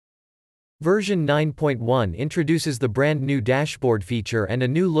Version 9.1 introduces the brand new dashboard feature and a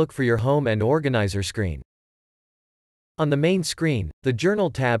new look for your home and organizer screen. On the main screen, the Journal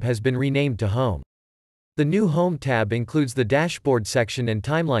tab has been renamed to Home. The new Home tab includes the Dashboard section and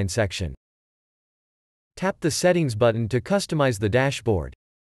Timeline section. Tap the Settings button to customize the dashboard.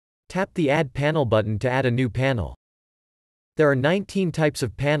 Tap the Add Panel button to add a new panel. There are 19 types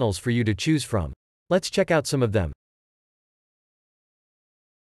of panels for you to choose from. Let's check out some of them.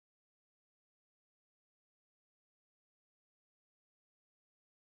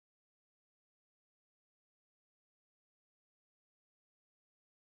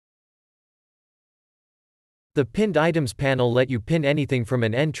 The Pinned Items panel let you pin anything from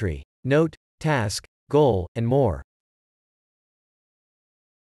an entry, note, task, goal, and more.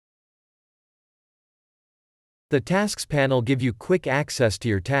 The Tasks panel give you quick access to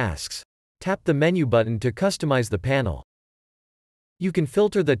your tasks. Tap the Menu button to customize the panel. You can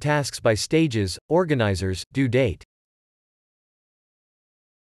filter the tasks by stages, organizers, due date.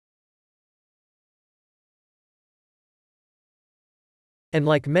 And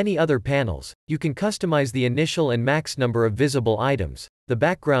like many other panels, you can customize the initial and max number of visible items, the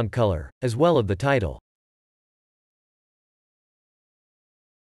background color, as well as the title.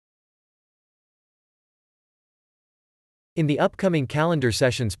 In the upcoming Calendar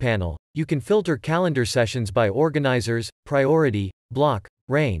Sessions panel, you can filter calendar sessions by organizers, priority, block,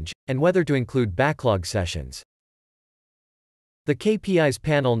 range, and whether to include backlog sessions. The KPIs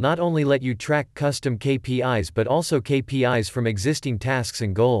panel not only let you track custom KPIs but also KPIs from existing tasks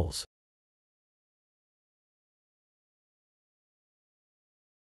and goals.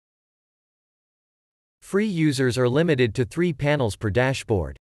 Free users are limited to 3 panels per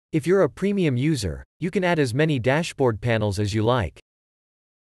dashboard. If you're a premium user, you can add as many dashboard panels as you like.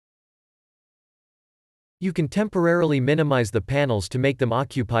 You can temporarily minimize the panels to make them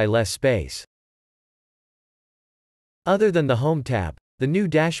occupy less space. Other than the Home tab, the new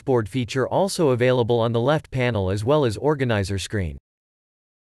dashboard feature also available on the left panel as well as organizer screen.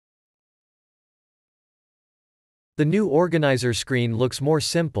 The new organizer screen looks more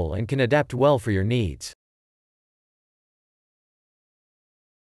simple and can adapt well for your needs.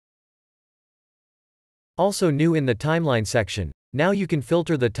 Also new in the Timeline section, now you can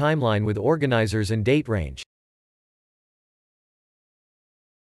filter the timeline with organizers and date range.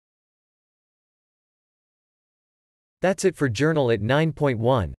 That's it for Journalit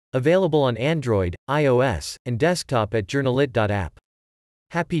 9.1, available on Android, iOS, and desktop at journalit.app.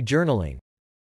 Happy journaling!